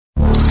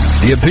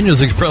The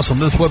opinions expressed on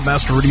this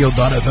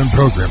WebmasterRadio.fm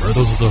program are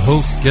those of the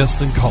host,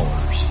 guests, and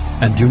callers,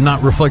 and do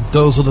not reflect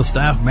those of the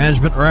staff,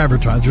 management, or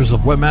advertisers of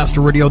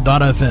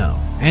WebmasterRadio.fm.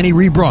 Any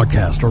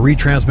rebroadcast or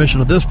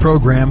retransmission of this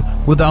program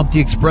without the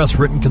express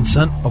written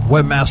consent of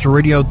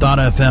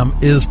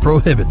WebmasterRadio.fm is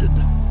prohibited.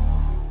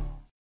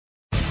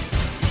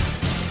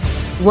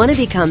 Want to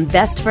become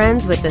best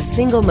friends with the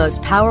single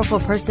most powerful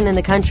person in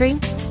the country?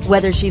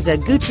 Whether she's a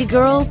Gucci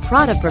girl,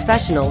 Prada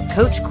professional,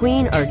 Coach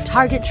queen, or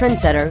Target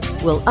trendsetter,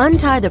 we'll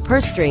untie the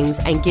purse strings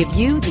and give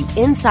you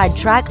the inside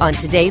track on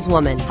today's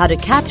woman. How to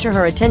capture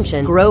her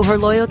attention, grow her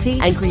loyalty,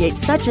 and create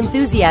such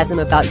enthusiasm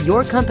about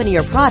your company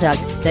or product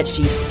that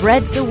she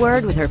spreads the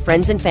word with her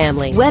friends and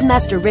family.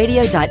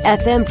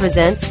 WebmasterRadio.fm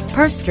presents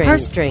Purse Strings.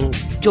 Purse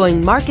Strings.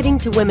 Join Marketing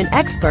to Women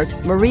expert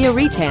Maria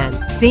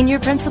Retan, Senior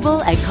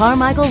Principal at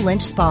Carmichael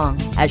Lynch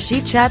Spong, as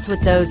she chats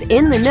with those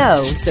in the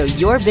know so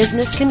your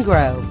business can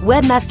grow.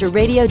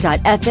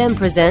 WebmasterRadio.fm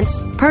presents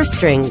Purse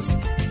Strings.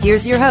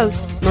 Here's your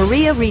host,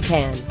 Maria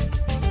Retan.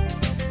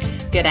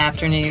 Good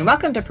afternoon.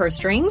 Welcome to Purse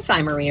Strings.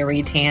 I'm Maria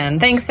Retan.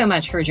 Thanks so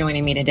much for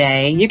joining me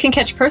today. You can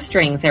catch Purse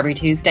Strings every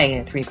Tuesday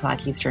at 3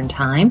 o'clock Eastern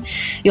Time.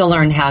 You'll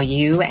learn how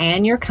you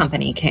and your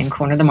company can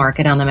corner the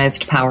market on the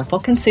most powerful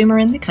consumer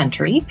in the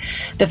country,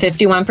 the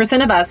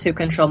 51% of us who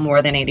control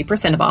more than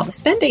 80% of all the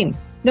spending,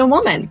 the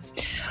woman.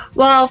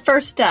 Well,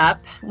 first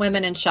up,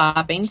 women in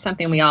shopping,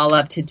 something we all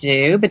love to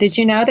do. But did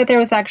you know that there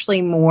was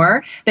actually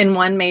more than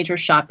one major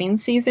shopping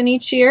season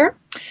each year?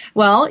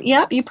 Well,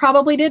 yep, you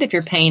probably did if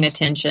you're paying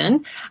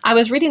attention. I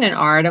was reading an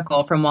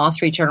article from Wall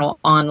Street Journal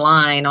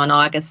Online on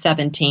August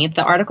 17th.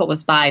 The article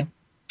was by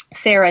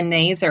Sarah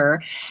Nazer,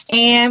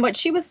 and what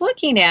she was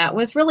looking at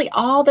was really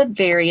all the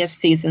various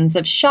seasons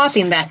of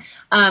shopping that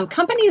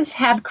companies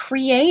have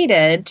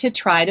created to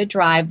try to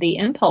drive the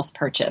impulse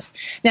purchase.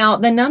 Now,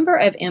 the number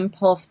of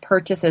impulse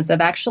purchases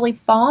have actually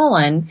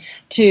fallen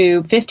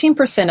to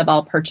 15% of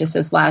all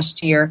purchases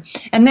last year,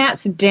 and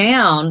that's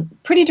down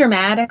pretty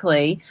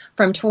dramatically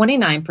from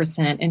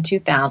 29% in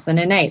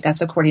 2008.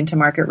 That's according to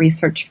market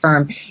research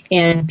firm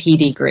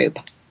NPD Group.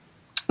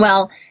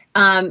 Well,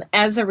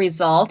 as a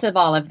result of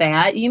all of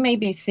that, you may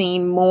be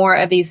seeing more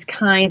of these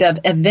kind of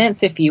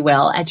events, if you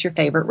will, at your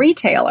favorite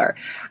retailer.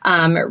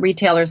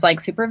 Retailers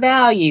like Super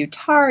Value,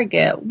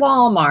 Target,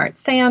 Walmart,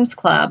 Sam's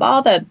Club,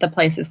 all the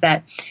places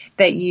that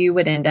you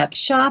would end up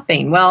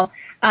shopping. Well,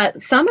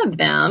 some of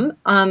them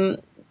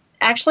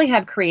actually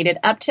have created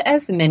up to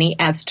as many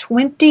as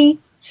 20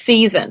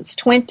 seasons.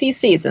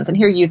 And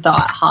here you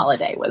thought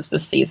holiday was the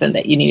season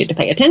that you needed to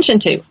pay attention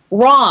to.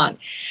 Wrong.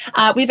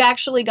 We've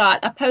actually got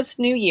a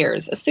post-New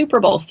Year's, a Super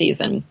Bowl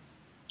season,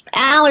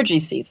 allergy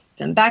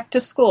season, back to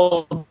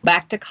school,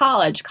 back to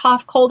college,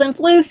 cough, cold, and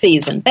flu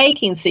season,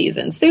 baking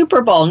season,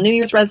 Super Bowl, New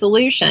Year's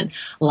resolution,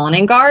 lawn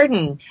and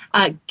garden,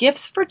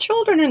 gifts for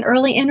children, and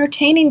early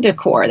entertaining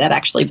decor. That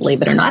actually,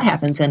 believe it or not,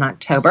 happens in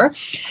October.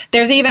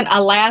 There's even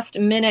a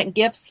last-minute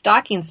gift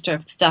stocking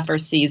stuffer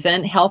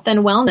season, health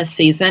and wellness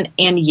season,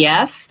 and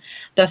yes,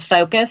 the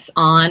focus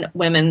on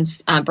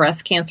women's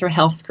breast cancer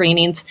health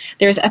screenings.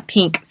 There's a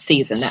pink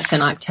season. That's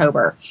in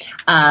October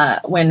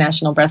when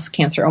National Breast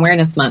Cancer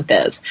Awareness Month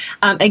is.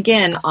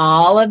 Again,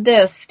 all of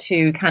this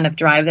to kind of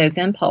drive those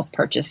impulse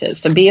purchases.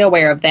 So be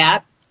aware of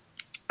that.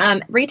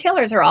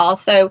 Retailers are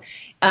also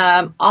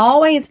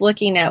always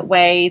looking at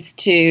ways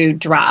to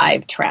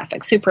drive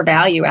traffic. Super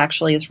Value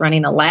actually is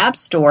running a lab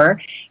store.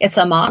 It's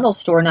a model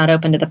store not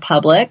open to the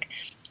public.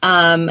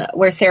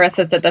 Where Sarah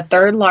says that the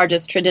third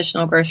largest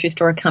traditional grocery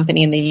store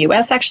company in the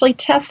U.S. actually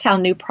tests how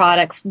new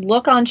products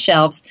look on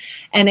shelves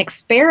and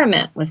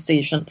experiment with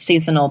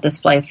seasonal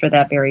displays for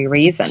that very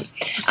reason.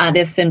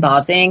 This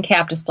involves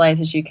end-cap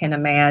displays, as you can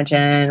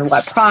imagine,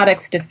 what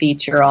products to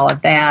feature, all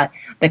of that.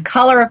 The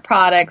color of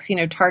products,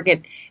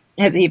 Target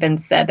has even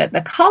said that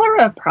the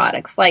color of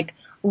products, like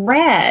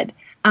red,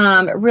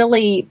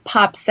 really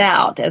pops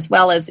out, as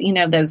well as,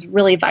 those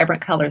really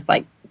vibrant colors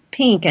like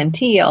pink and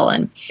teal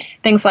and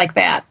things like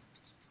that.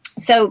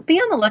 So be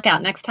on the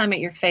lookout next time at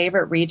your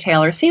favorite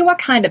retailer. See what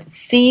kind of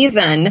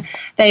season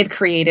they've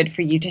created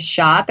for you to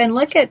shop, and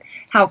look at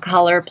how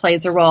color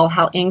plays a role,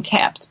 how end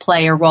caps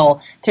play a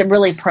role to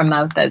really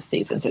promote those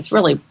seasons. It's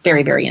really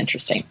very, very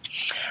interesting.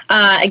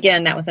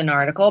 Again, that was an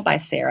article by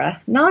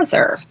Sarah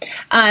Nazer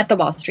at the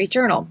Wall Street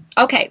Journal.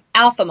 Okay,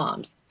 Alpha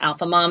Moms.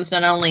 Alpha Moms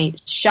not only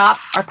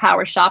are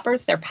power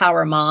shoppers, they're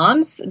power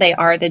moms. They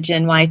are the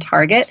Gen Y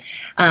target.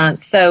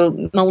 So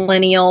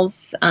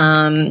millennials,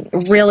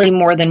 really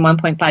more than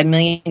 1.5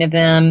 million of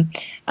them.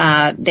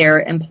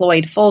 They're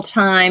employed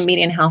full-time,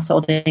 median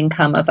household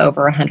income of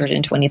over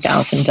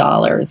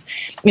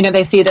 $120,000.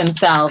 They see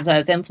themselves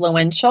as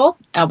influential,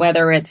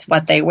 whether it's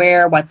what they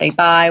wear, what they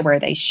buy, where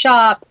they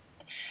shop.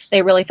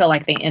 They really feel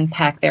like they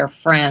impact their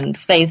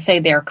friends. They say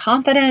they're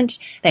confident,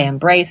 they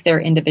embrace their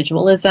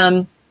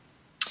individualism,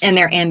 and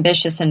they're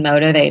ambitious and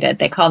motivated.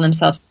 They call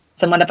themselves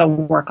somewhat of a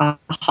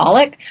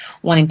workaholic,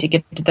 wanting to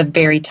get to the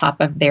very top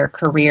of their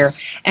career,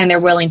 and they're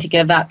willing to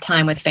give up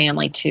time with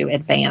family to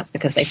advance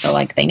because they feel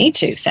like they need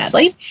to,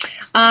 sadly.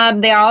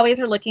 They always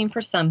are looking for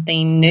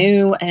something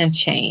new and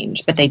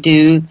change, but they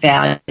do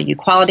value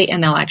quality,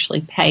 and they'll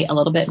actually pay a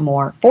little bit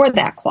more for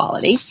that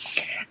quality.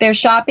 They're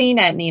shopping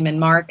at Neiman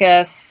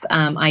Marcus,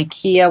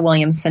 IKEA,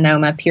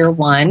 Williams-Sonoma, Pier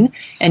 1,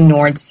 and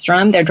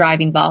Nordstrom. They're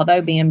driving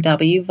Volvo,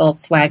 BMW,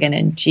 Volkswagen,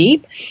 and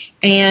Jeep.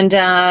 And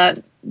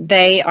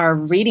they are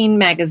reading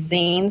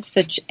magazines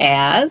such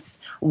as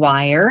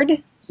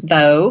Wired,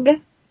 Vogue,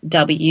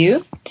 W,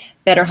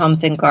 Better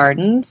Homes and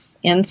Gardens,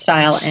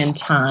 InStyle, and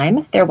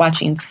Time. They're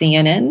watching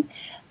CNN,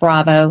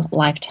 Bravo,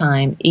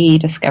 Lifetime,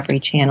 Discovery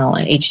Channel,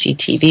 and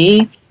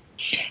HGTV.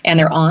 And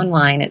they're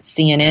online at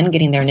CNN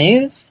getting their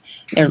news.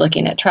 They're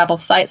looking at travel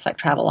sites like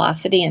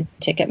Travelocity and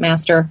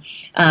Ticketmaster.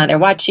 They're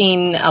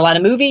watching a lot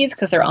of movies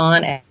because they're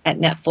on at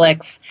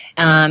Netflix.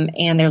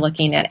 And they're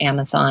looking at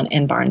Amazon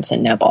and Barnes &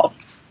 Noble.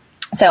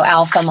 So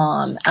Alpha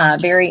Mom,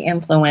 very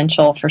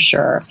influential for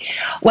sure.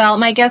 Well,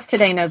 my guest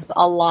today knows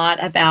a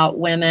lot about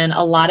women,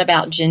 a lot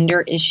about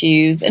gender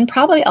issues, and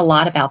probably a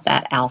lot about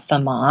that Alpha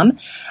Mom.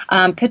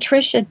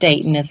 Patricia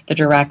Dayton is the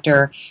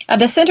director of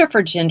the Center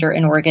for Gender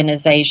in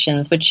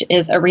Organizations, which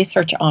is a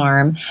research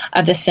arm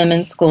of the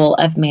Simmons School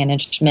of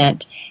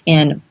Management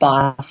in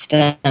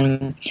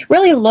Boston,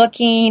 really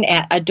looking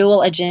at a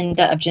dual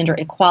agenda of gender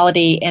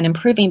equality and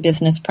improving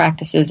business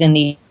practices in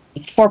the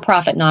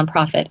for-profit,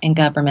 nonprofit, and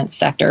government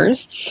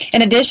sectors.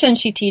 In addition,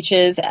 she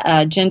teaches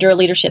gender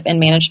leadership and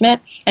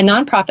management and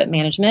nonprofit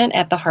management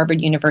at the Harvard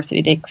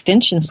University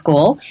Extension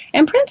School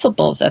and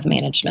principles of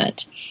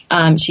management.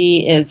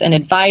 She is an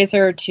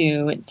advisor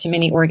to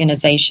many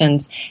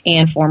organizations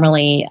and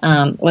formerly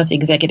was the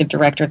executive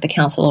director of the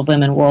Council of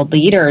Women World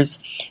Leaders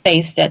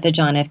based at the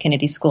John F.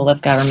 Kennedy School of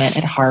Government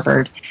at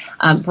Harvard.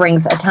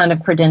 Brings a ton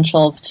of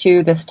credentials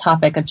to this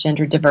topic of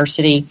gender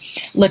diversity.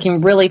 Looking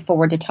really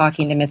forward to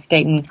talking to Ms.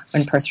 Dayton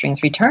when Purse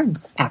Strings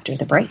returns after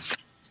the break.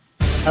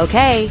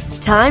 Okay,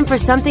 time for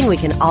something we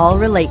can all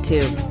relate to.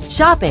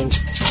 Shopping.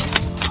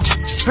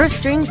 Purse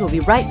Strings will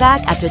be right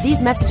back after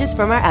these messages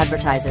from our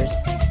advertisers.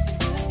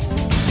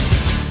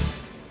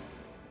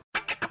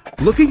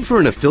 Looking for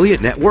an affiliate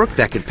network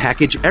that can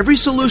package every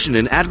solution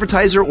an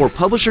advertiser or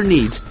publisher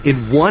needs in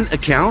one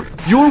account?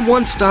 Your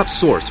one-stop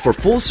source for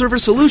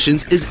full-service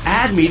solutions is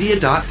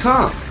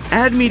AdMedia.com.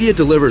 AdMedia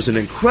delivers an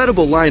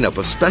incredible lineup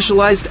of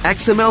specialized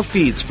XML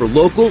feeds for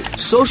local,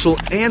 social,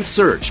 and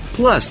search,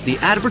 plus the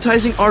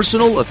advertising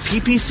arsenal of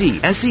PPC,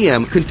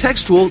 SEM,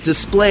 contextual,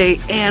 display,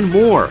 and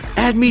more.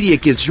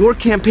 AdMedia gives your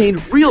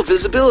campaign real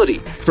visibility,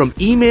 from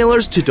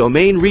emailers to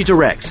domain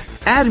redirects.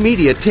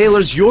 AdMedia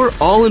tailors your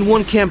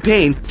all-in-one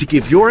campaign to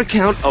give your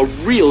account a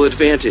real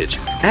advantage.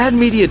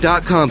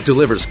 AdMedia.com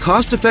delivers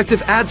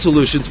cost-effective ad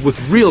solutions with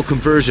real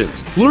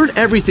conversions. Learn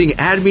everything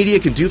AdMedia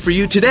can do for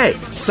you today.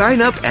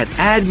 Sign up at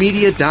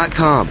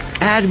AdMedia.com.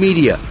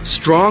 AdMedia.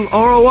 Strong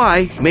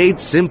ROI made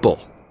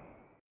simple.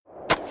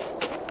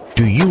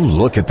 Do you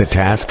look at the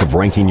task of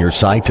ranking your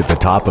site at the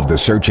top of the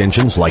search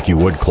engines like you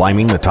would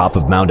climbing the top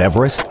of Mount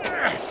Everest?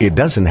 It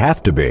doesn't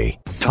have to be.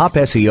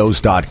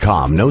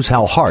 TopSEOs.com knows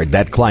how hard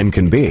that climb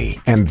can be,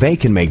 and they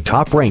can make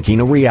top ranking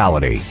a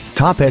reality.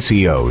 Top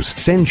SEOs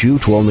sends you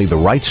to only the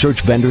right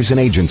search vendors and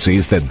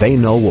agencies that they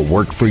know will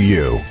work for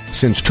you.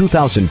 Since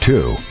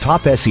 2002,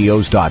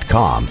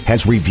 TopSEOs.com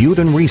has reviewed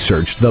and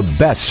researched the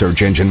best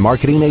search engine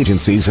marketing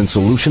agencies and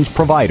solutions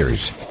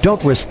providers.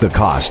 Don't risk the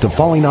cost of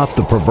falling off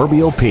the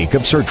proverbial peak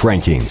of search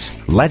rankings.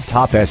 Let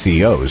Top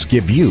SEOs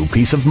give you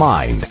peace of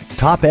mind.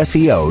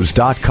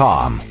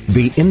 TopSEOs.com,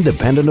 the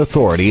independent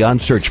authority on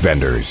search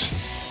vendors.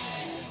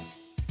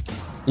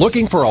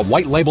 Looking for a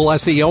white label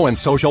SEO and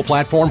social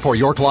platform for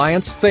your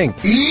clients? Think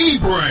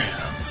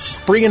eBrands.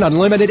 Free and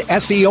unlimited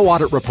SEO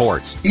audit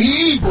reports.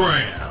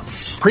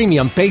 eBrands.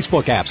 Premium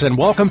Facebook apps and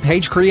welcome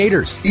page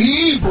creators.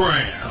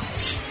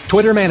 eBrands.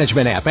 Twitter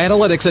management app,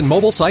 analytics, and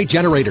mobile site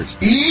generators.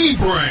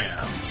 eBrands.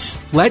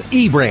 Let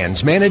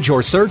eBrands manage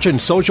your search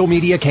and social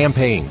media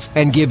campaigns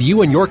and give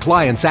you and your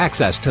clients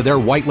access to their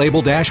white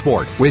label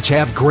dashboard, which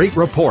have great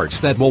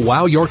reports that will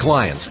wow your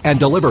clients and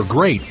deliver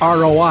great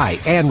ROI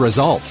and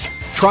results.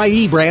 Try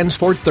eBrands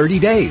for 30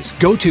 days.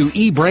 Go to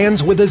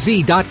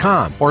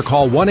eBrandsWithAZ.com or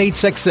call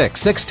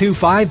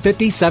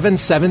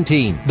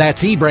 1-866-625-5717.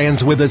 That's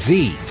eBrands with a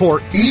Z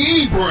for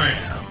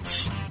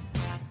eBrands.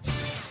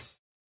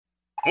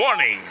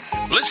 Warning!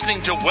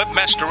 Listening to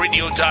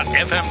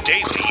WebmasterRadio.fm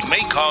daily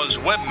may cause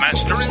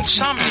webmaster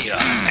insomnia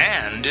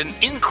and an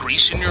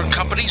increase in your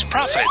company's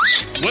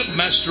profits.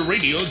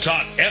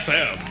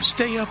 WebmasterRadio.fm.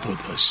 Stay up with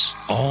us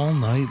all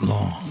night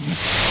long.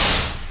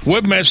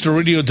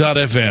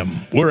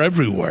 WebmasterRadio.fm. We're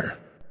everywhere.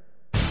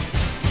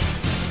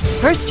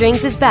 Purse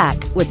Strings is back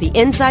with the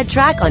inside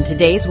track on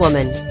today's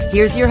woman.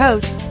 Here's your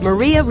host,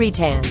 Maria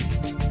Retan.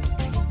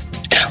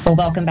 Well,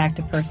 welcome back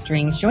to Purse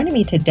Strings. Joining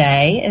me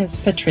today is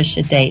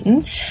Patricia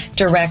Dayton,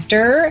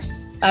 Director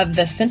of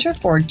the Center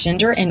for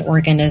Gender in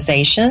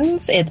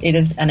Organizations. It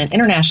is an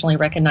internationally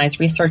recognized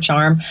research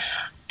arm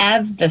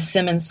at the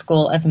Simmons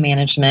School of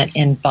Management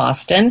in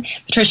Boston.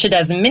 Patricia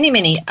does many,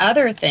 many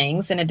other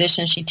things. In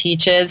addition, she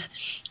teaches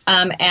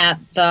at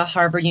the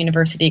Harvard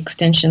University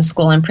Extension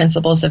School in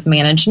Principles of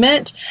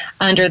Management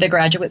under the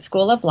Graduate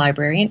School of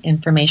Library and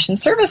Information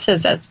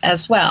Services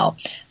as well.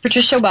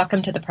 Patricia,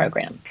 welcome to the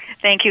program.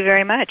 Thank you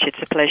very much.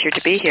 It's a pleasure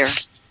to be here.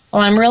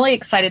 Well, I'm really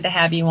excited to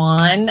have you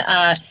on.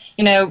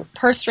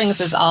 Purse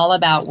Strings is all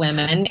about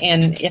women,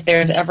 and if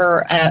there's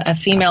ever a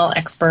female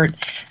expert,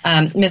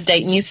 Ms.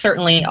 Dayton, you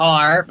certainly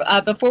are.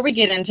 Before we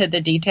get into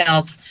the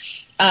details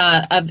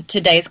of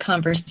today's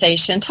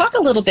conversation, talk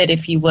a little bit,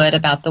 if you would,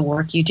 about the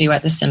work you do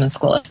at the Simmons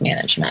School of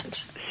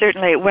Management.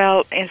 Certainly.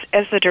 Well,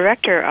 as the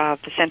director of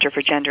the Center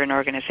for Gender and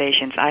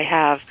Organizations, I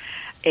have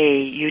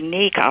a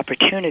unique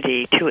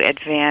opportunity to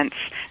advance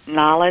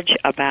knowledge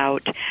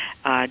about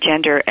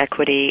gender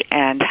equity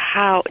and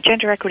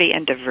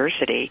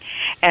diversity,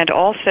 and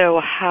also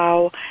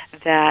how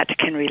that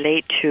can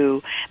relate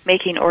to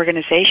making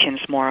organizations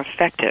more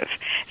effective.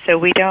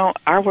 So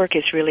our work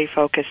is really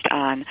focused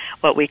on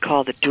what we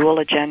call the dual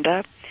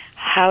agenda.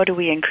 How do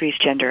we increase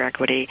gender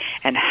equity,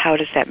 and how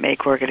does that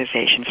make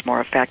organizations more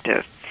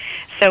effective?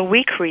 So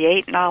we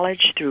create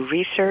knowledge through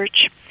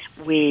research.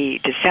 We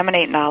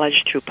disseminate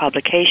knowledge through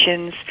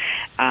publications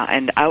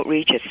and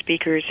outreach as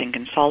speakers and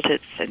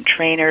consultants and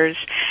trainers,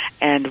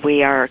 and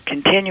we are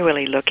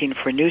continually looking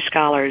for new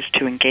scholars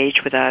to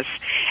engage with us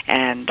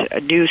and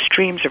new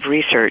streams of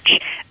research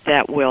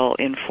that will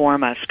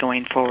inform us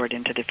going forward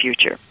into the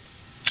future.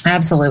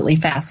 Absolutely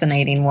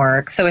fascinating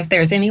work. So if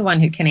there's anyone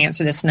who can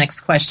answer this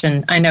next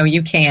question, I know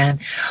you can.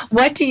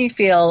 What do you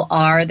feel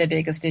are the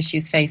biggest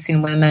issues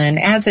facing women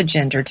as a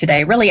gender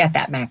today, really at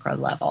that macro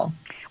level?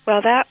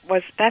 Well,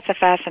 that's a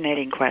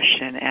fascinating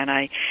question, and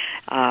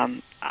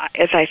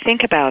as I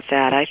think about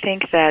that, I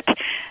think that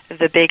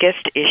the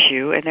biggest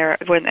issue, and there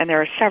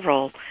are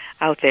several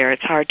out there,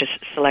 it's hard to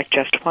select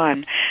just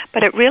one,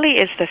 but it really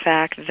is the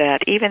fact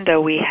that even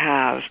though we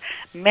have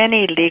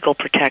many legal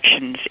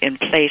protections in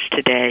place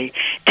today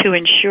to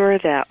ensure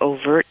that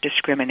overt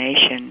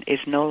discrimination is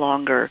no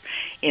longer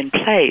in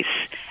place,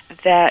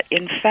 that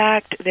in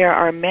fact there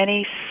are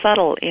many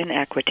subtle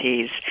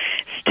inequities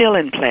still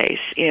in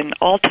place in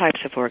all types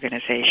of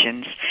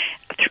organizations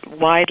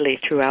widely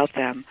throughout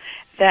them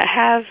that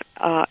have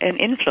an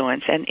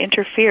influence and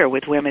interfere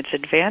with women's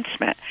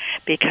advancement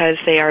because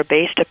they are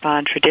based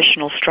upon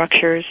traditional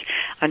structures,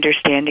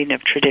 understanding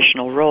of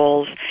traditional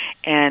roles,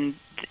 and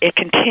it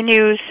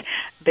continues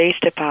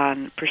based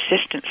upon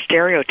persistent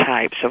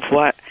stereotypes of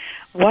what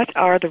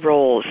are the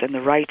roles and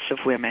the rights of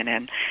women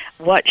and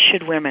what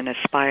should women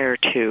aspire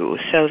to,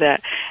 so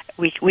that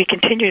we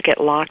continue to get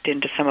locked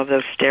into some of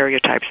those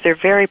stereotypes. They're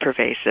very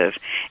pervasive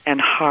and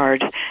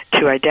hard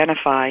to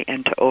identify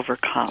and to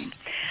overcome.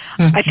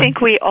 Mm-hmm. I think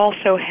we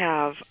also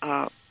have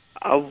a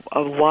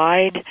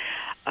wide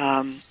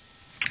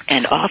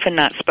and often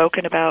not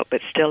spoken about,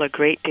 but still a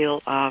great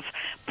deal of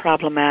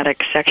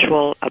problematic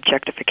sexual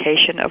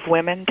objectification of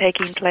women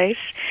taking place,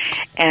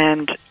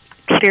 and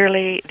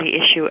clearly the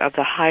issue of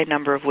the high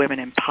number of women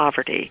in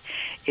poverty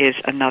is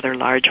another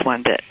large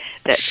one that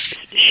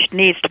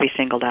needs to be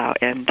singled out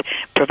and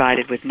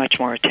provided with much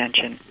more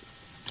attention.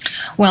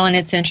 Well, and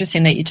it's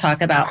interesting that you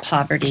talk about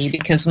poverty,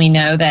 because we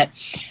know that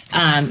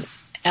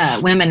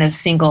women as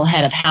single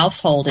head of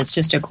household is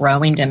just a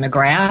growing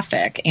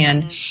demographic,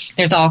 and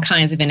there's all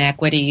kinds of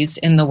inequities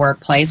in the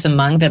workplace,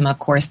 among them, of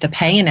course, the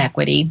pay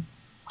inequity,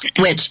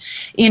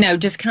 which,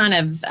 just kind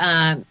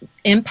of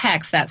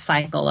impacts that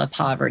cycle of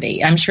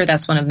poverty. I'm sure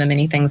that's one of the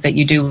many things that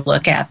you do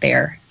look at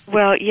there.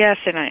 Well, yes,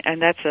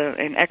 and that's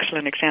an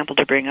excellent example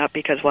to bring up,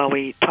 because while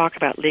we talk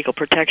about legal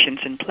protections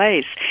in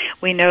place,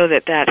 we know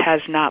that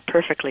has not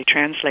perfectly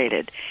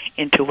translated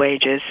into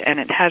wages, and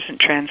it hasn't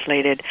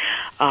translated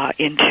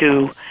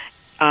into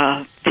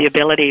the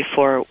ability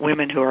for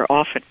women who are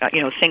often,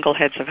 single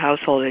heads of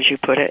household, as you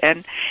put it,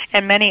 and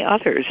many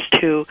others,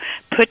 to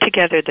put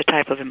together the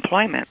type of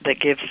employment that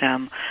gives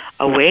them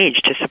a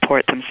wage to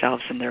support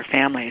themselves and their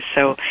families.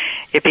 So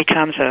it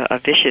becomes a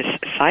vicious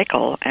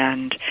cycle,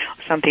 and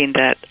something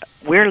that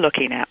we're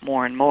looking at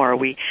more and more.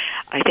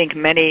 I think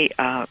many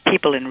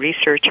people in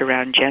research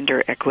around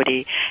gender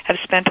equity have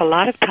spent a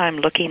lot of time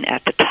looking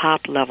at the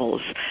top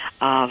levels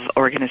of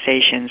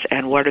organizations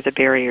and what are the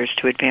barriers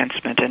to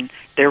advancement, and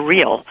they're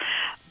real.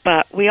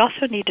 But we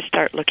also need to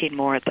start looking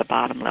more at the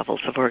bottom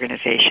levels of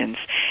organizations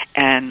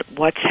and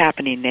what's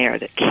happening there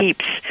that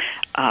keeps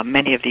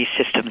many of these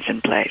systems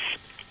in place.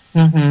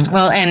 Mm-hmm.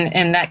 Well,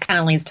 and that kind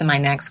of leads to my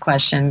next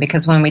question,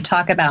 because when we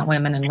talk about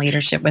women in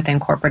leadership within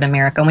corporate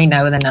America, we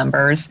know the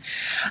numbers.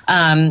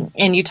 And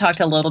you talked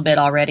a little bit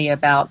already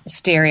about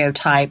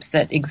stereotypes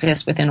that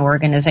exist within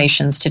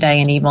organizations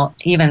today, and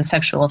even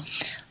sexual,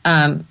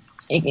 kind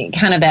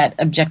of that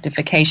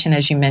objectification,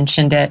 as you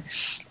mentioned it.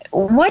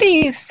 What do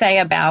you say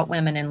about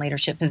women in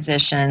leadership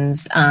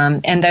positions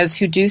and those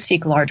who do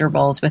seek larger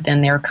roles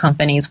within their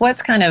companies?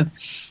 What's kind of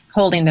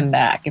holding them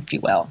back, if you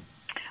will?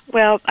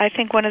 Well, I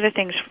think one of the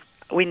things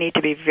we need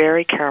to be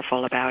very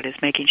careful about is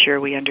making sure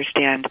we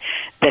understand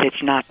that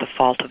it's not the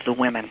fault of the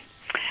women.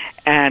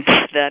 And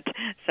that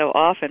so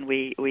often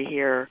we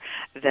hear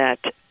that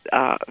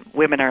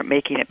women aren't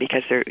making it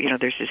because there's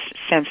this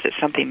sense that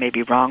something may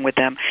be wrong with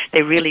them.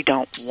 They really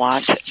don't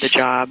want the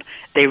job.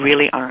 They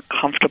really aren't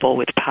comfortable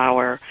with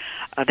power.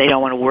 They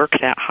don't want to work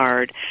that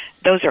hard.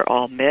 Those are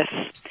all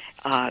myths.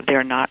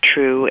 They're not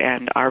true,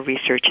 and our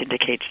research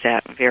indicates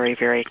that very,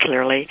 very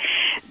clearly.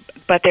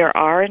 But there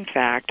are, in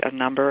fact, a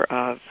number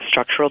of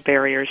structural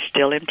barriers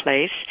still in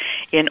place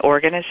in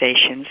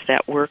organizations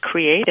that were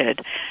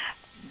created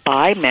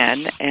by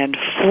men and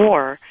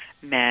for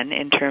men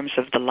in terms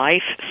of the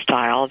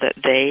lifestyle that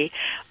they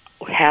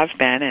have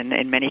been, and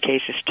in many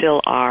cases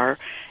still are,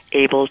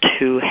 able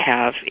to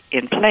have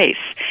in place.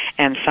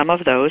 And some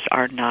of those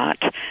are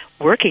not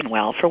working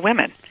well for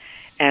women.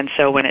 And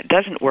so when it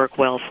doesn't work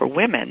well for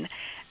women,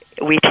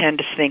 we tend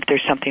to think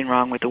there's something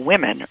wrong with the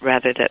women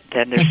rather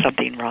than there's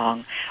something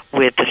wrong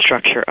with the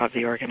structure of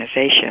the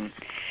organization.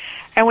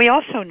 And we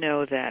also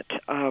know that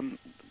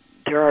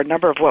there are a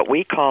number of what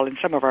we call, in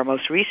some of our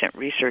most recent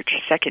research,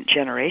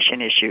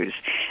 second-generation issues,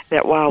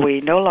 that while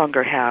we no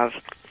longer have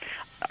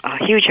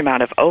a huge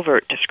amount of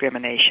overt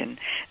discrimination,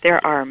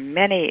 there are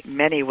many,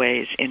 many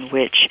ways in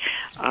which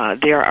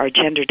there are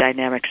gender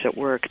dynamics at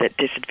work that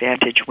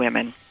disadvantage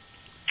women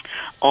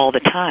all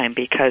the time,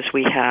 because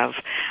we have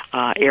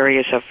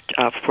areas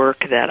of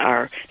work that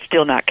are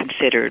still not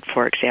considered,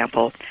 for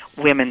example,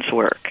 women's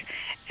work.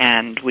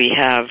 And we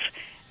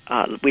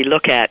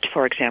look at,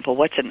 for example,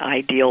 what's an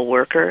ideal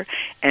worker,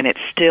 and it's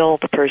still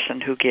the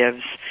person who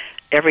gives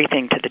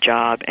everything to the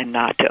job and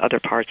not to other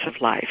parts of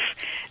life.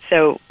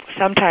 So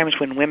sometimes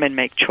when women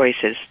make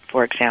choices,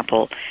 for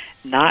example,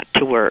 not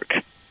to work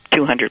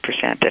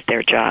 200% at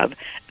their job,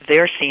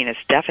 they're seen as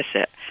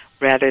deficit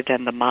rather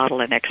than the model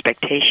and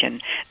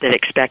expectation that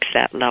expects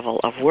that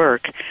level of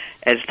work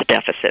as the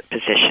deficit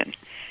position.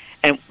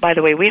 And by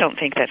the way, we don't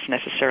think that's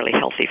necessarily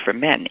healthy for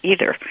men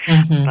either,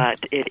 but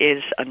it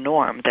is a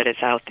norm that is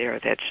out there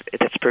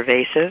that's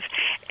pervasive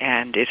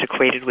and is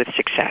equated with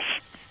success.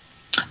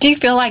 Do you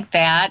feel like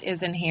that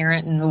is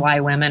inherent in why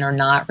women are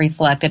not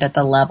reflected at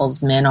the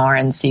levels men are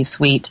in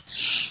C-suite,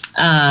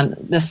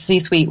 the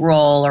C-suite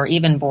role, or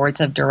even boards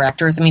of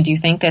directors? I mean, do you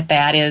think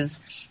that is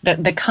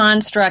the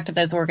construct of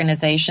those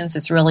organizations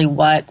is really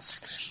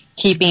what's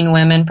keeping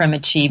women from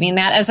achieving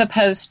that, as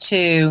opposed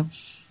to,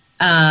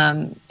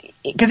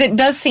 because it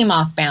does seem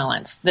off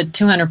balance, the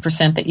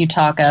 200% that you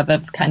talk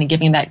of kind of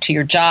giving that to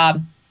your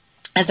job,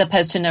 as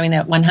opposed to knowing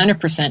that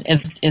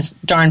 100% is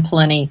darn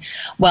plenty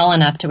well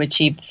enough to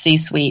achieve the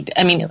C-suite.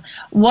 I mean,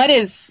 what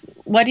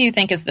do you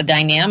think is the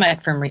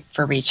dynamic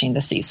for reaching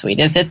the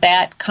C-suite? Is it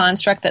that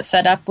construct that's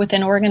set up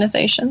within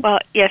organizations? Well,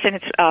 yes, and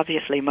it's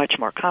obviously much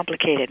more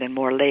complicated and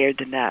more layered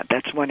than that.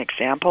 That's one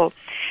example.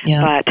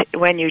 Yeah. But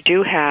when you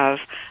do have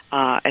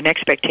an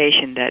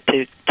expectation that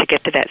to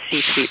get to that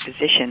C-suite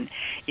position,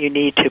 you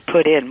need to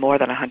put in more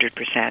than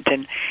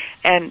 100%.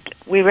 And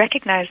we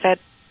recognize that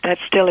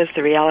still is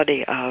the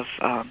reality of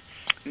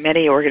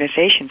many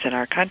organizations in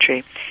our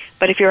country.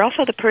 But if you're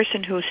also the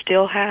person who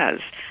still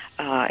has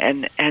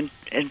and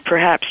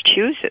perhaps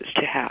chooses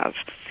to have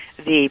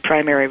the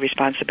primary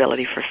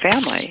responsibility for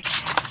family,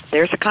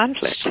 there's a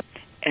conflict,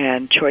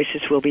 and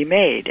choices will be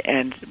made.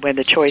 And when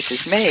the choice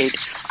is made,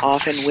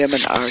 often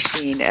women are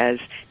seen as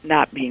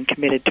not being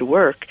committed to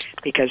work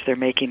because they're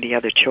making the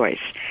other choice.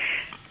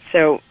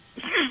 So,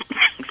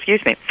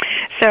 excuse me.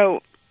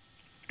 So,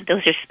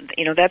 those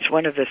are, that's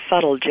one of the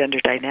subtle gender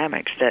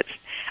dynamics. That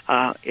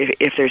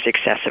if there's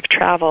excessive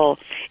travel,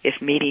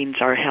 if meetings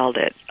are held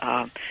at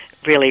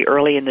really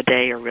early in the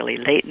day or really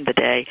late in the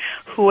day,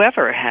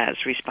 whoever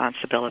has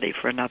responsibility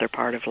for another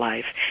part of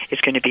life is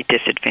going to be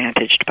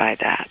disadvantaged by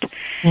that.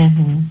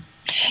 Mm-hmm.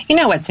 You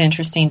know what's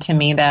interesting to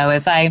me, though,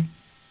 is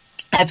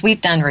as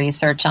we've done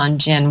research on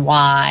Gen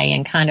Y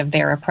and kind of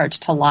their approach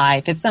to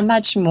life, it's a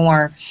much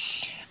more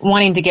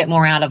wanting to get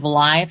more out of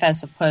life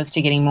as opposed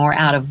to getting more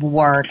out of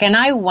work. And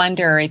I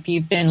wonder if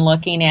you've been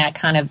looking at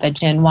kind of the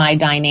Gen Y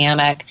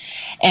dynamic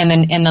and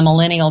the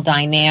millennial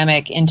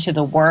dynamic into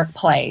the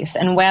workplace,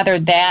 and whether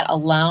that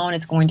alone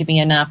is going to be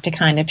enough to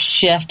kind of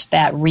shift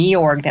that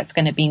reorg that's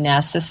going to be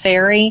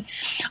necessary.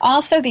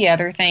 Also, the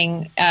other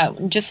thing,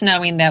 just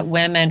knowing that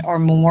women are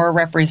more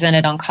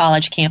represented on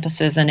college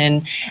campuses and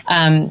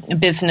in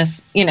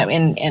business,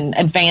 in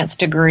advanced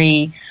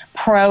degree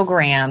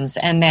programs,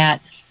 and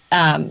that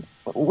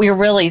we're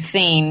really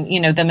seeing,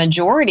 the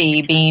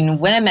majority being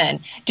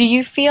women. Do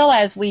you feel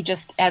as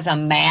a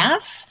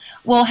mass,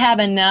 will have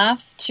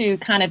enough to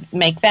kind of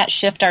make that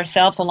shift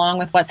ourselves along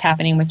with what's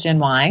happening with Gen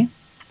Y?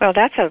 Well,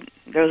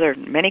 those are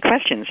many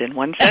questions in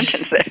one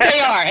sentence. They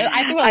are.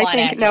 I threw a lot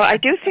at you. I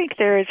do think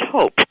there is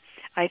hope.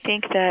 I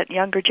think that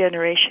younger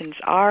generations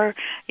are,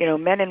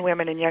 men and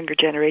women in younger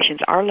generations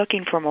are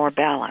looking for more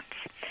balance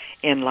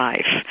in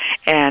life.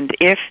 And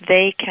if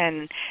they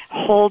can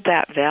hold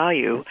that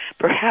value,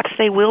 perhaps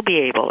they will be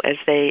able, as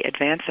they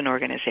advance in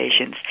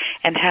organizations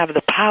and have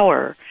the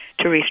power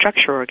to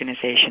restructure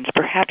organizations,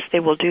 perhaps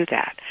they will do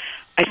that.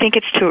 I think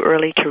it's too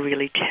early to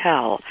really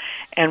tell.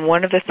 And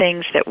one of the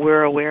things that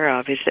we're aware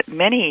of is that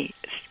many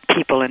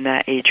people in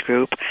that age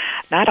group,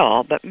 not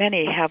all, but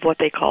many have what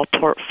they call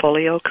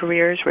portfolio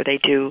careers, where they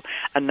do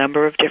a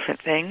number of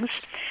different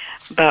things.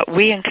 But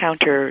we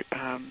encounter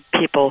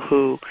people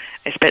who,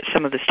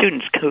 some of the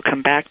students who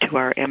come back to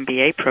our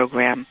MBA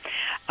program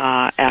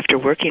after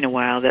working a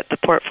while, that the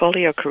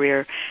portfolio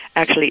career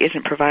actually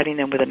isn't providing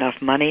them with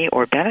enough money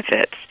or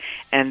benefits,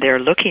 and they're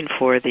looking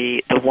for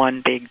the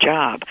one big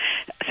job.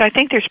 So I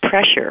think there's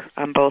pressure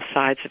on both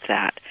sides of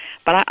that.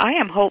 But I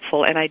am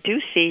hopeful, and I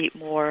do see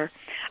more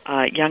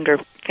younger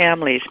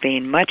families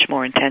being much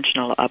more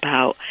intentional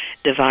about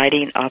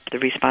dividing up the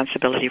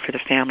responsibility for the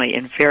family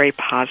in very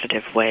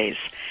positive ways.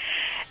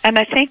 And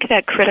I think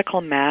that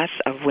critical mass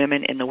of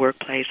women in the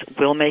workplace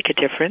will make a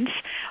difference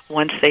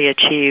once they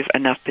achieve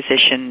enough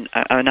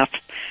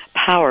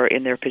power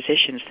in their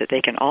positions that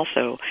they can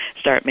also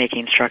start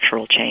making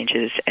structural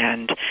changes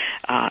and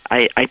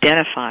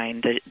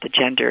identifying the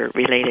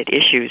gender-related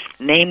issues,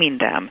 naming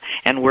them,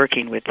 and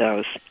working with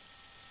those.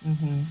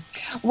 Mm-hmm.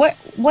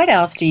 What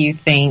else do you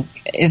think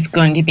is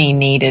going to be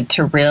needed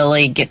to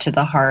really get to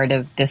the heart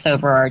of this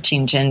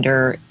overarching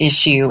gender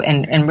issue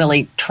and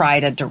really try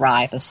to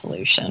derive a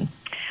solution?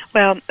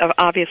 Well,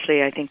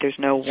 obviously, I think there's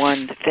no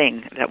one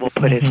thing that will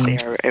put us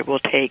there. It will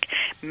take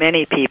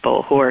many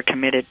people who are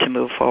committed to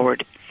move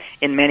forward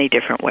in many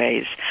different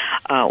ways.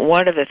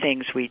 One of the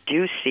things we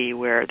do see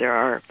where there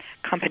are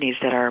companies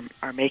that are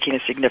making a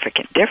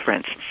significant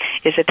difference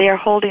is that they are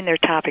holding their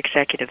top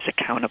executives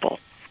accountable.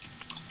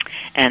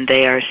 And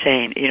they are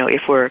saying,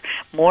 if we're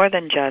more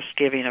than just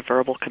giving a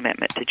verbal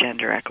commitment to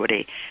gender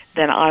equity,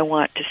 then I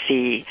want to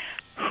see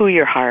who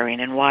you're hiring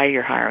and why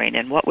you're hiring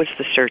and what was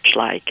the search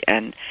like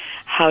and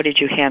how did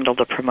you handle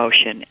the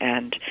promotion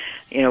and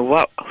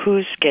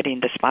who's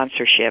getting the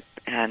sponsorship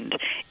and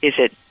is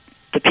it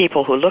the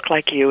people who look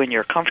like you and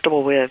you're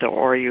comfortable with,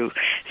 or are you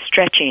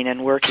stretching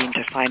and working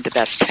to find the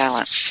best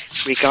talent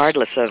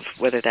regardless of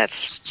whether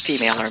that's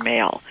female or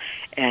male,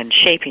 and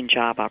shaping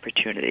job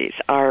opportunities.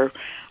 Are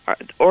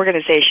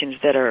organizations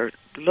that are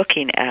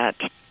looking at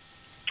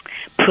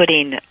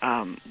putting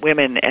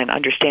women and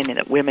understanding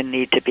that women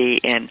need to be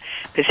in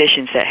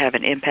positions that have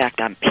an impact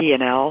on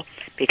P&L,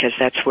 because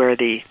that's where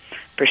the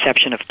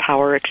perception of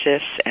power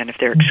exists, and if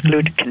they're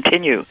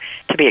continue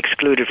to be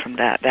excluded from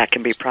that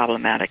can be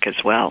problematic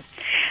as well.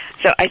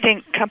 So I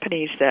think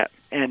companies that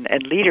and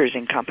leaders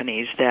in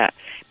companies that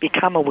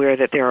become aware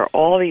that there are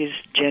all these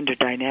gender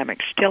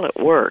dynamics still at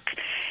work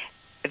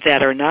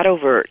that are not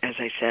overt, as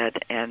I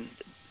said, and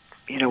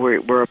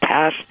we're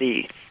past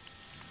the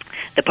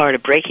part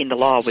of breaking the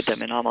law with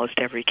them in almost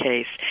every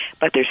case,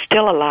 but there's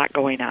still a lot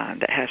going on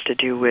that has to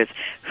do with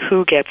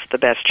who gets the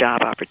best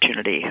job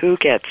opportunity, who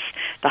gets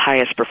the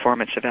highest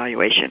performance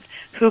evaluation,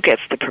 who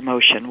gets the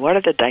promotion, what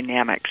are the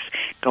dynamics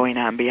going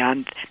on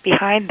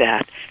behind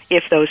that,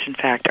 if those in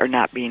fact are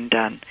not being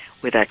done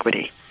with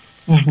equity.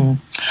 Mm-hmm.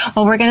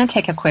 Well, we're going to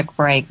take a quick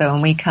break, but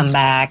when we come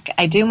back,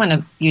 I do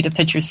want you to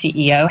put your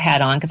CEO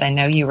hat on, because I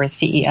know you were a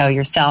CEO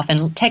yourself,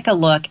 and take a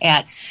look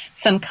at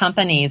some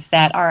companies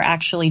that are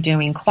actually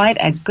doing quite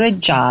a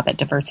good job at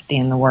diversity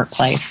in the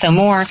workplace. So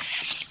more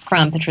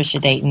from Patricia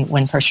Dayton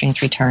when Purse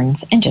Strings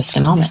returns in just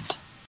a moment.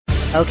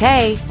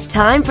 Okay,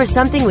 time for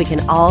something we can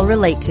all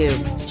relate to.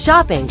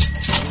 Shopping.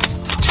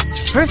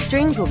 Purse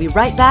Strings will be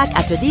right back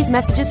after these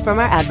messages from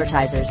our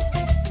advertisers.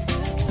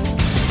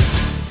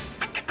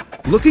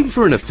 Looking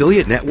for an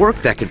affiliate network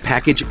that can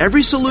package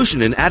every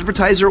solution an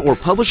advertiser or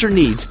publisher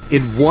needs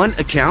in one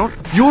account?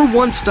 Your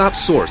one-stop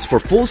source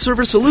for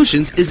full-service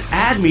solutions is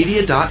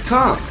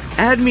AdMedia.com.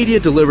 AdMedia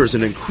delivers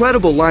an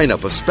incredible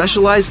lineup of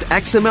specialized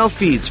XML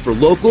feeds for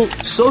local,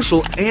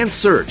 social, and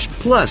search,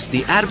 plus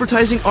the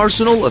advertising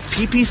arsenal of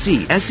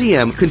PPC,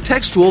 SEM,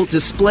 contextual,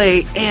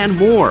 display, and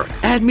more.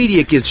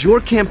 AdMedia gives your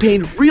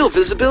campaign real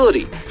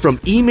visibility, from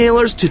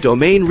emailers to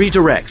domain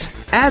redirects.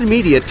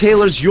 AdMedia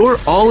tailors your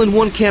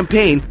all-in-one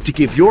campaign to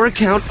give your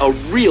account a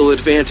real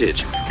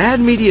advantage.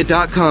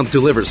 AdMedia.com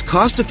delivers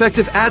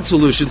cost-effective ad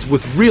solutions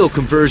with real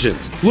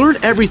conversions. Learn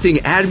everything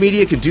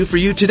AdMedia can do for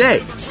you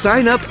today.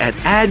 Sign up at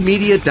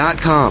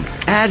AdMedia.com.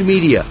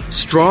 AdMedia,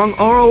 strong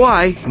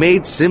ROI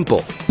made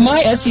simple.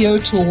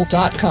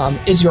 MySEOTool.com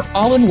is your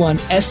all-in-one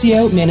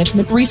SEO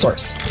management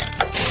resource.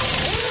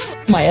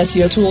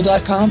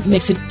 MySEOTool.com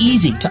makes it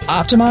easy to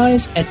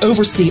optimize and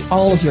oversee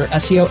all of your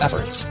SEO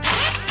efforts.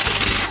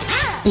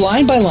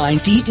 Line-by-line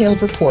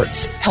detailed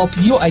reports help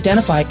you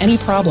identify any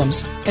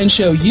problems and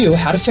show you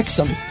how to fix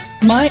them.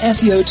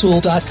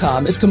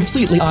 MySEOTool.com is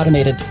completely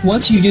automated.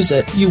 Once you use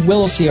it, you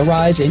will see a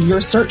rise in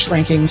your search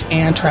rankings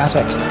and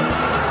traffic.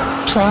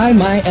 Try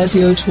My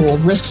SEO Tool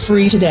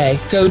risk-free today.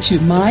 Go to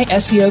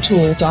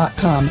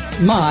MySEOTool.com.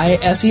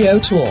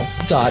 MySEOTool.com.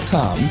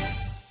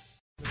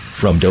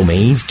 From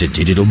domains to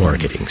digital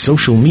marketing,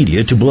 social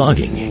media to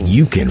blogging,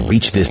 you can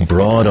reach this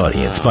broad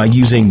audience by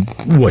using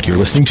what you're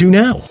listening to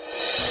now.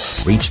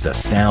 Reach the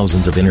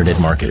thousands of internet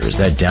marketers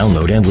that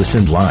download and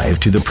listen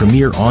live to the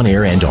premier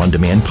on-air and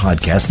on-demand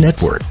podcast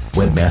network,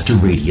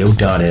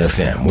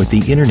 WebmasterRadio.fm, with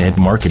the Internet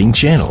Marketing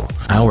Channel.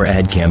 Our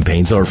ad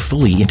campaigns are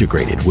fully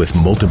integrated with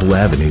multiple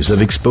avenues of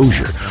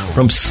exposure,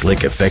 from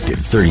slick, effective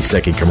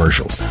 30-second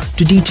commercials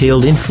to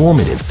detailed,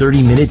 informative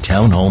 30-minute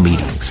town hall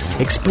meetings.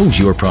 Expose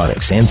your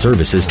products and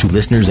services to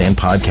listeners and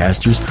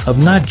podcasters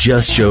of not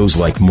just shows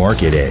like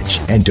Market Edge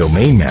and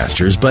Domain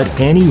Masters, but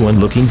anyone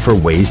looking for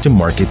ways to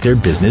market their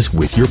business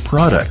with your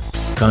product.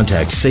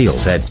 Contact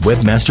sales at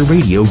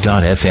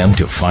webmasterradio.fm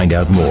to find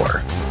out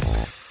more.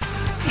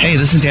 Hey,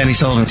 this is Danny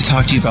Sullivan to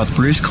talk to you about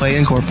Bruce Clay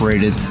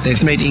Incorporated.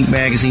 They've made Inc.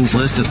 Magazine's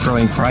list of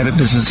growing private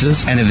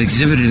businesses and have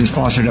exhibited and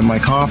sponsored at my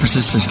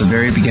conferences since the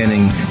very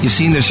beginning. You've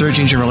seen their search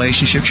engine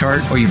relationship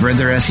chart, or you've read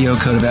their SEO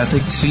code of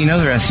ethics, so you know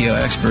they're SEO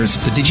experts.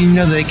 But did you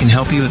know they can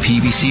help you with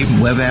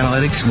PPC, web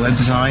analytics, web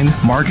design,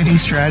 marketing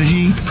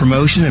strategy,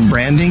 promotion, and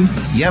branding?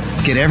 Yep,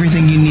 get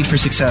everything you need for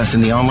success in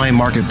the online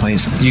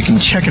marketplace. You can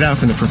check it out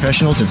from the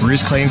professionals at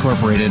Bruce Clay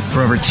Incorporated. For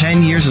over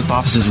 10 years with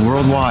offices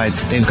worldwide,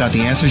 they've got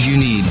the answers you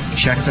need.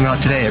 Check them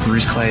out today at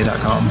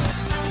bruceclay.com.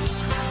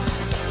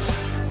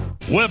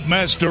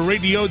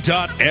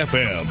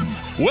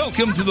 Webmasterradio.fm.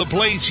 Welcome to the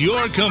place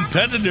your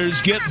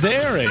competitors get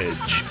their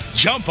edge.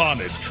 Jump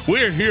on it.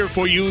 We're here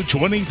for you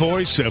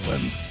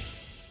 24/7.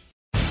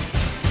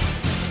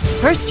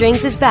 Purse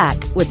Strings is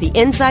back with the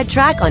inside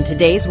track on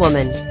today's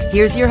woman.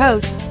 Here's your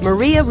host,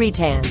 Maria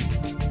Retan.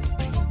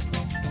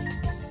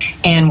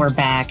 And we're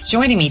back.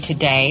 Joining me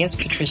today is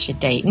Patricia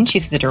Dayton.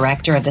 She's the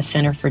director of the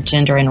Center for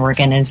Gender and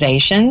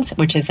Organizations,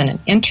 which is an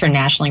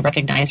internationally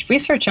recognized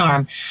research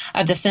arm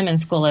of the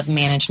Simmons School of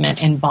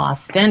Management in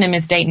Boston. And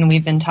Ms. Dayton,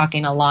 we've been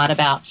talking a lot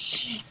about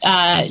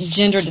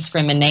gender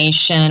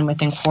discrimination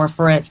within the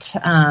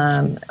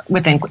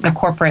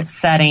corporate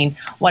setting,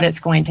 what it's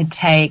going to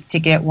take to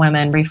get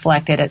women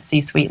reflected at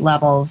C-suite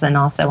levels and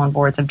also on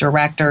boards of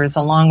directors,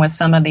 along with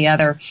some of the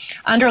other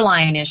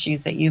underlying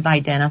issues that you've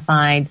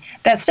identified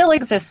that still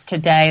exist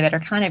today that are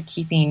kind of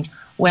keeping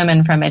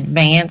women from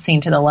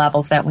advancing to the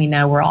levels that we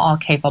know we're all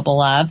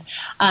capable of.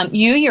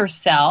 You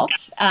yourself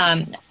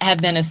have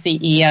been a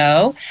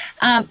CEO.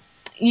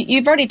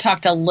 You've already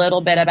talked a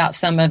little bit about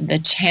some of the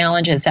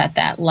challenges at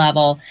that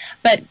level,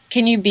 but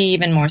can you be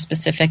even more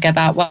specific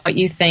about what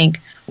you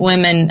think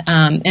women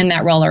in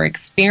that role are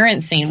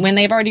experiencing when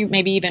they've already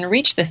maybe even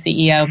reached the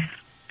CEO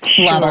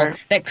level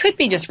that could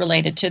be just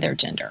related to their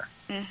gender?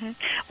 Mm-hmm.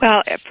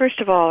 Well,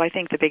 first of all, I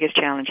think the biggest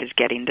challenge is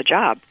getting the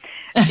job,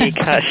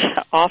 because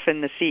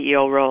often the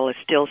CEO role is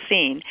still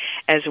seen,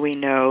 as we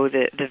know,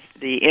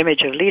 the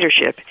image of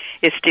leadership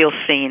is still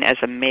seen as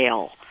a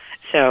male.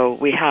 So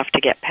we have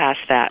to get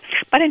past that.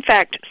 But in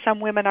fact, some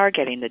women are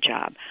getting the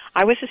job.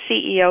 I was a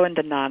CEO in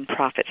the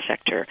nonprofit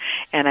sector,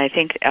 and I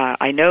think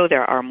I know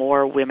there are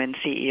more women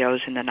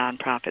CEOs in the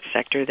nonprofit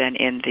sector than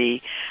in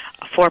the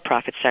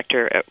for-profit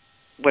sector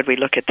when we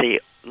look at the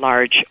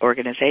large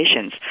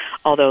organizations,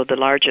 although the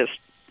largest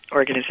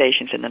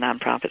organizations in the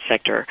nonprofit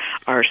sector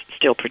are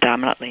still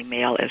predominantly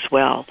male as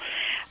well.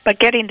 But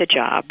getting the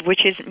job,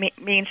 which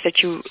means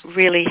that you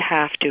really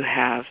have to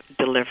have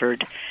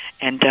delivered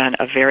and done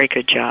a very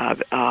good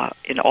job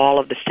in all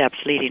of the steps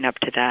leading up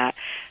to that.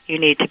 You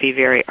need to be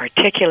very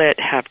articulate,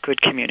 have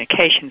good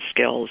communication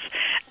skills,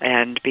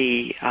 and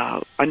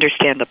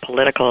understand the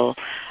political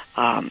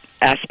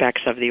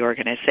aspects of the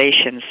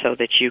organization so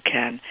that you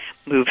can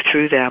move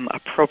through them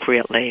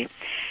appropriately.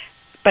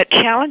 But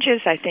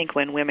challenges, I think,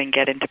 when women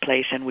get into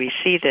place, and we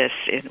see this,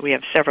 we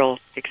have several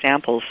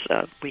examples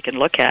we can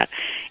look at,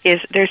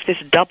 is there's this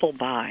double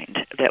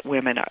bind that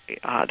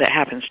that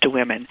happens to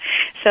women.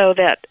 So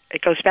that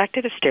it goes back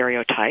to the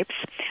stereotypes.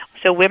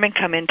 So women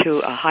come into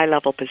a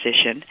high-level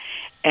position,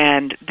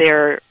 and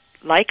they're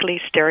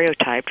likely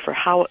stereotyped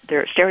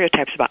there are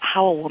stereotypes about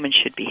how a woman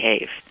should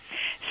behave.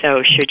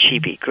 So should she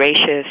be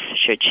gracious?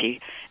 Should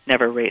she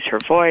never raise her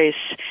voice?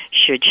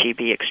 Should she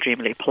be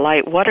extremely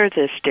polite? What are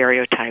the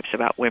stereotypes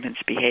about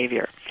women's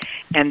behavior?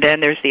 And then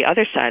there's the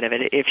other side of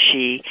it. If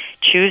she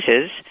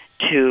chooses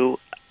to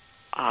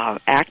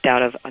act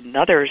out of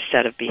another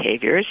set of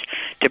behaviors,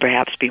 to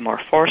perhaps be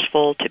more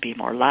forceful, to be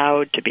more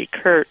loud, to be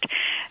curt,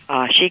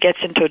 she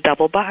gets into a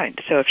double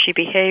bind. So if she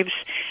behaves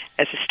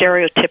as a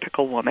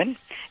stereotypical woman,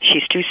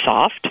 she's too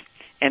soft,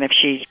 and if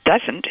she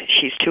doesn't,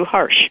 she's too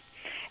harsh.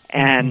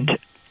 And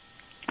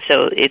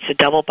so it's a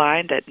double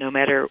bind that no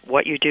matter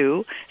what you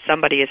do,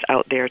 somebody is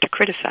out there to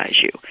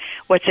criticize you.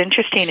 What's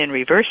interesting in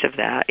reverse of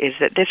that is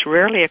that this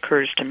rarely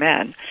occurs to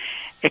men,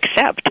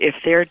 except if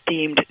they're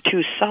deemed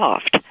too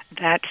soft,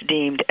 that's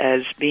deemed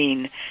as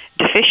being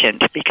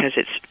deficient because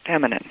it's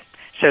feminine.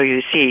 So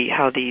you see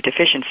how the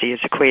deficiency is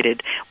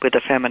equated with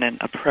a feminine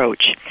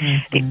approach.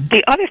 Mm-hmm.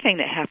 The other thing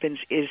that happens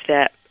is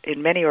that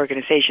in many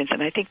organizations,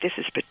 and I think this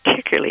is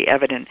particularly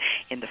evident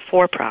in the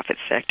for-profit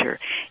sector,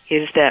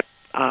 is that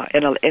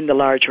in the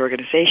large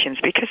organizations,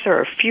 because there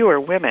are fewer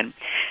women,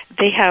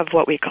 they have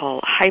what we call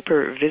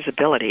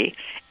hyper-visibility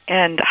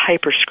and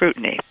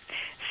hyper-scrutiny.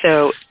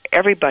 So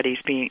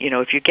everybody's being,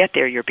 if you get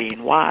there, you're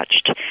being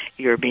watched,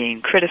 you're being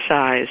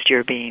criticized,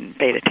 you're being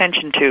paid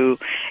attention to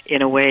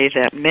in a way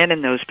that men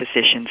in those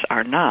positions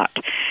are not.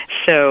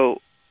 So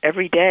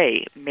every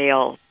day,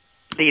 male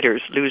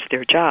leaders lose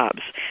their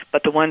jobs.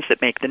 But the ones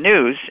that make the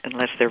news,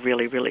 unless they're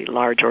really, really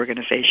large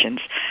organizations,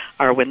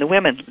 are when the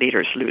women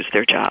leaders lose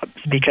their jobs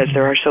because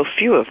there are so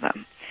few of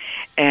them.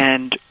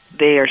 And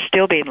they are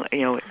still being,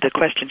 the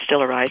question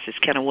still arises,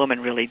 can a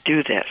woman really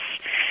do this?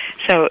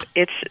 So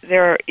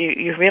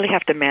you really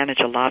have to manage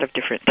a lot of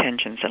different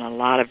tensions and a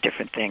lot of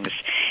different things.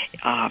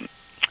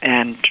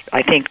 And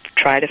I think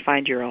try to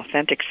find your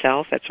authentic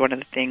self. That's one of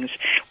the things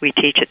we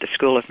teach at the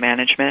School of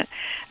Management,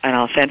 an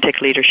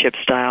authentic leadership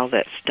style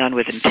that's done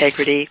with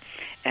integrity,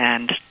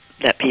 and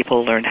let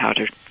people learn how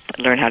to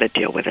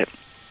deal with it.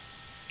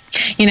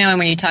 And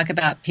when you talk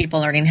about people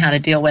learning how to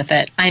deal with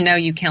it, I know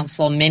you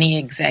counsel many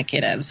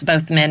executives,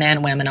 both men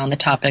and women, on the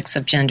topics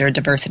of gender,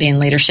 diversity, and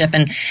leadership,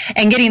 and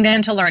getting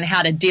them to learn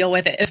how to deal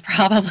with it is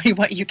probably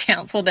what you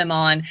counsel them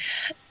on.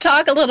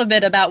 Talk a little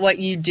bit about what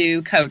you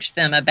do coach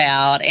them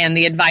about and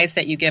the advice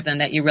that you give them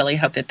that you really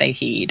hope that they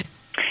heed.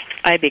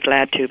 I'd be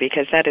glad to,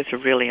 because that is a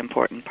really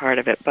important part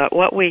of it. But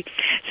we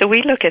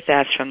look at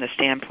that from the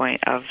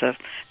standpoint of the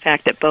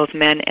fact that both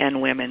men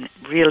and women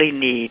really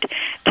need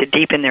to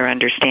deepen their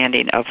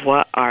understanding of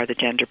what are the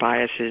gender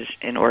biases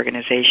in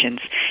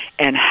organizations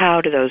and how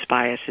do those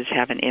biases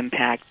have an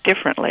impact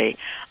differently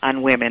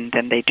on women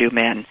than they do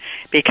men,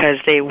 because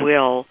they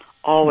will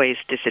always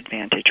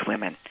disadvantage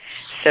women.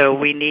 So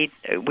we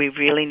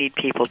really need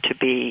people to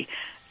be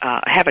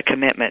have a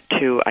commitment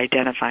to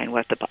identifying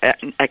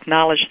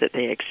acknowledge that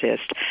they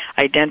exist,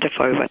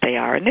 identify what they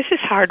are. And this is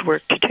hard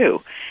work to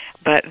do.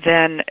 But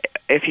then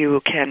if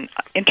you can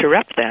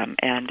interrupt them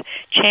and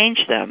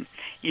change them,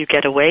 you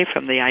get away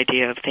from the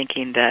idea of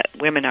thinking that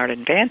women aren't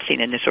advancing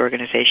in this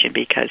organization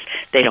because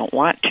they don't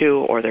want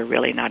to, or they're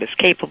really not as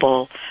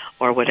capable,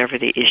 or whatever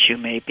the issue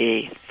may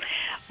be.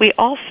 We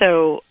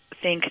also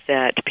think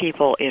that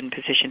people in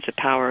positions of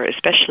power,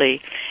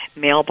 especially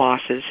male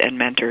bosses and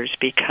mentors,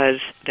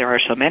 because there are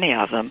so many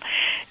of them,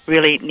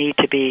 really need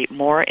to be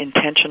more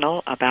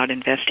intentional about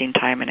investing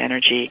time and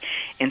energy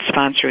in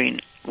sponsoring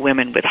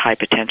women with high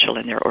potential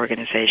in their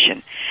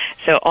organization.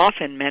 So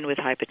often men with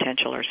high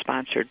potential are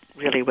sponsored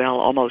really well,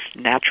 almost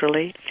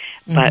naturally,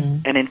 but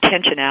an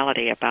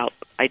intentionality about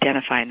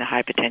identifying the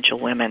high potential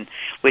women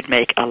would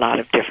make a lot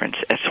of difference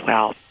as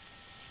well.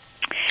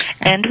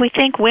 And we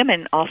think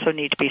women also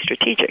need to be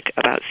strategic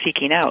about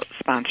seeking out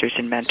sponsors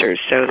and mentors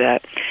so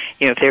that,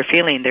 if they're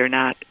feeling they're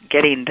not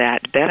getting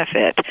that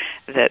benefit,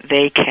 that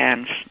they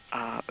can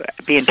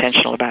be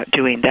intentional about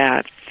doing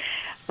that.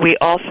 We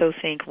also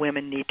think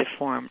women need to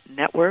form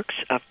networks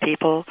of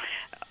people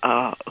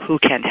who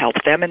can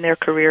help them in their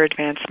career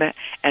advancement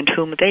and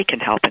whom they can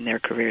help in their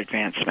career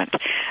advancement,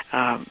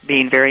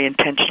 being very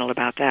intentional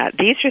about that.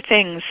 These are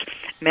things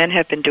men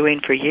have been doing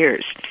for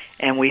years,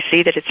 and we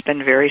see that it's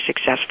been very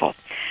successful.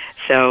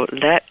 So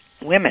let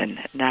women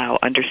now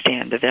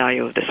understand the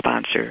value of the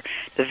sponsor,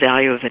 the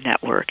value of the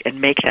network,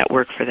 and make that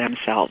work for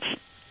themselves.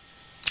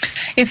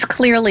 It's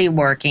clearly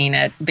working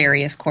at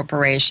various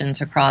corporations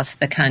across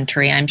the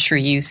country. I'm sure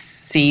you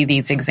see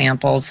these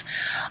examples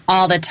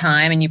all the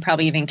time, and you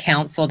probably even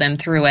counsel them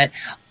through it.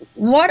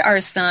 What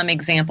are some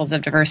examples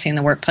of diversity in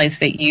the workplace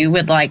that you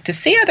would like to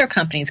see other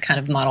companies kind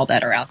of model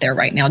that are out there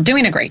right now,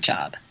 doing a great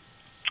job?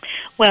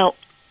 Well,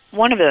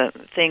 one of the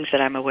things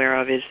that I'm aware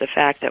of is the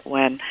fact that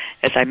when,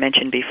 as I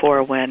mentioned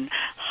before, when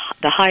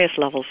the highest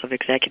levels of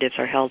executives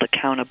are held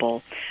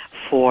accountable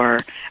for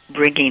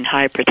bringing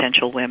high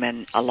potential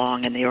women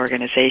along in the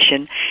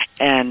organization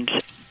and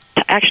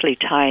actually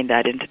tying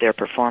that into their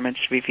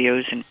performance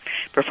reviews and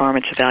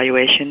performance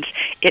evaluations,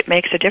 it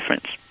makes a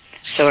difference.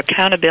 So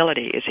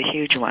accountability is a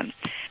huge one.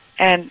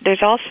 And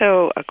there's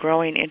also a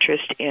growing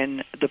interest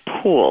in the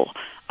pool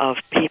of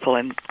people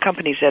and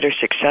companies that are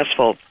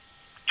successful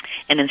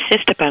and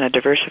insist upon a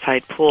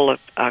diversified pool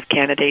of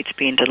candidates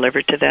being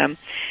delivered to them.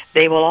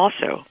 They will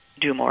also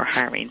do more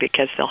hiring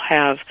because they'll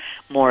have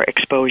more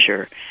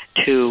exposure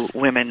to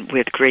women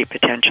with great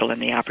potential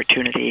and the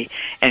opportunity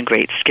and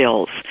great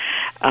skills.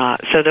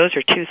 So those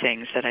are two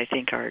things that I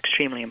think are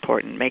extremely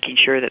important, making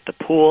sure that the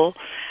pool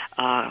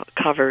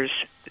covers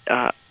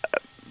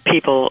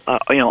people,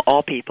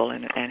 all people,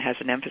 and has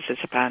an emphasis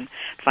upon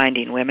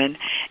finding women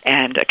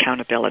and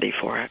accountability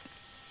for it.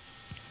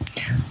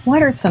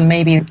 What are some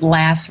maybe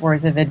last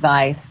words of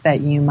advice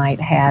that you might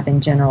have in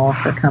general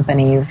for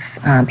companies,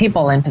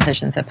 people in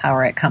positions of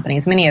power at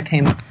companies, many of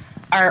whom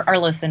are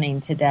listening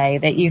today,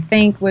 that you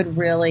think would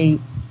really,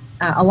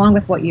 along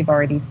with what you've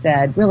already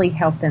said, really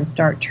help them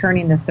start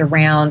turning this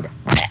around?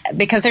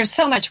 Because there's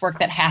so much work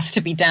that has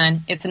to be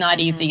done. It's not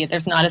easy.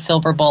 There's not a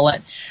silver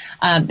bullet.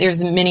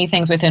 There's many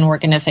things within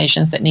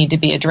organizations that need to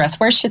be addressed.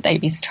 Where should they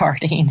be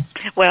starting?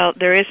 Well,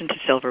 there isn't a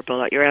silver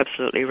bullet. You're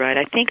absolutely right.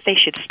 I think they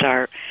should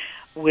start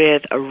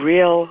with a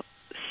real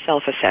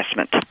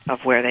self-assessment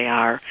of where they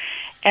are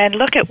and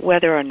look at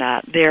whether or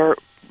not they're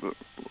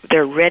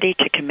ready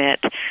to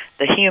commit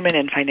the human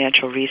and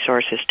financial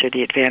resources to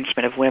the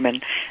advancement of women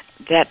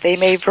that they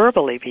may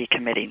verbally be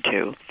committing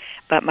to.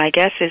 But my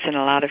guess is in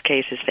a lot of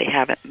cases they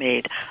haven't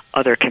made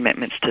other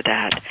commitments to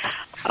that.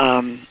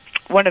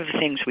 One of the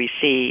things we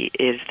see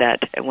is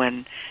that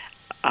when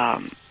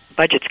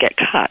budgets get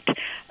cut,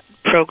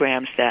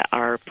 programs that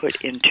are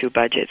put into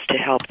budgets to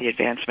help the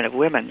advancement of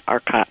women are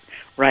cut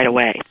right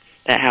away.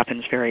 That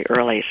happens very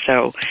early.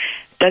 So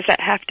does that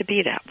have to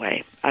be that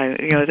way?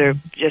 They're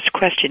just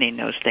questioning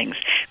those things,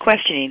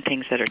 questioning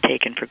things that are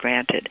taken for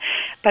granted.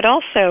 But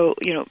also,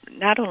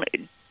 not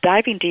only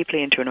diving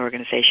deeply into an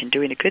organization,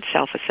 doing a good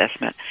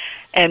self-assessment,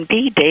 and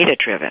be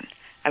data-driven.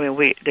 I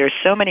mean, there's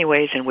so many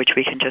ways in which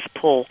we can just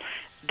pull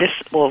this.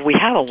 Well, we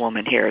have a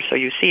woman here, so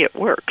you see it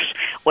works.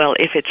 Well,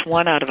 if it's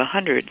 1 out of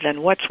 100,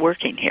 then what's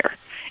working here?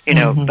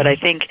 But I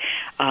think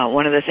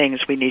one of the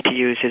things we need to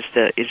use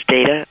is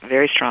data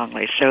very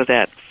strongly, so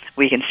that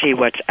we can see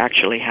what's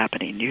actually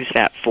happening. Use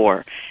that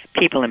for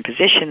people in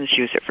positions,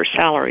 use it for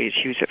salaries,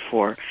 use it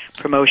for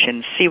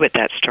promotions, see what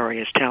that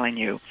story is telling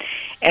you.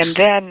 And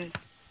then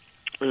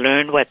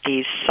learn what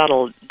these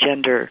subtle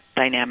gender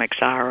dynamics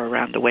are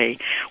around the way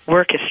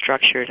work is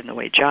structured and the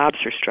way jobs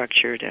are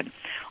structured and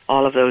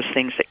all of those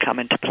things that come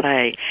into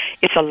play.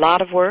 It's a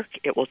lot of work.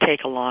 It will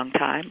take a long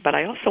time. But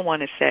I also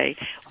want to say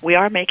we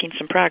are making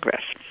some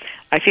progress.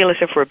 I feel as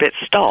if we're a bit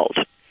stalled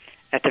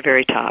at the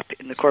very top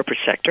in the corporate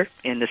sector,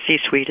 in the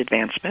C-suite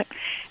advancement.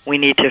 We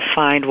need to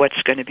find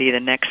what's going to be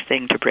the next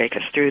thing to break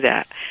us through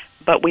that.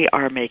 But we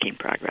are making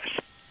progress.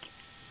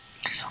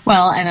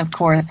 Well, and of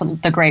course,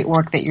 the great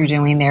work that you're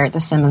doing there at the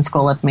Simmons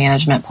School of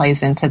Management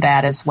plays into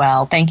that as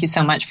well. Thank you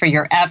so much for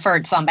your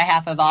efforts on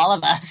behalf of all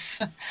of us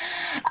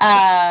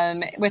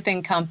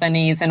within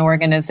companies and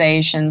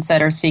organizations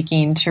that are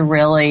seeking to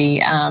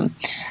really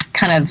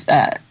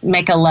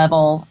make a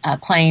level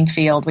playing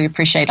field. We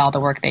appreciate all the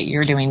work that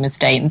you're doing, Ms.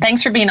 Dayton.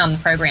 Thanks for being on the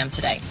program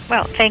today.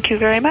 Well, thank you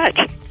very much.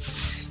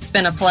 It's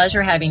been a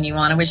pleasure having you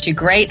on. I wish you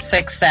great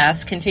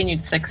success,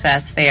 continued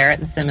success there at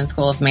the Simmons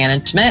School of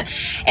Management.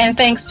 And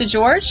thanks to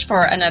George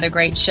for another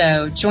great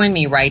show. Join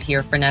me right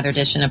here for another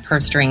edition of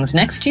Purse Strings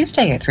next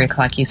Tuesday at 3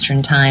 o'clock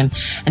Eastern Time.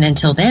 And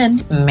until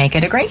then, make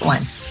it a great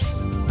one.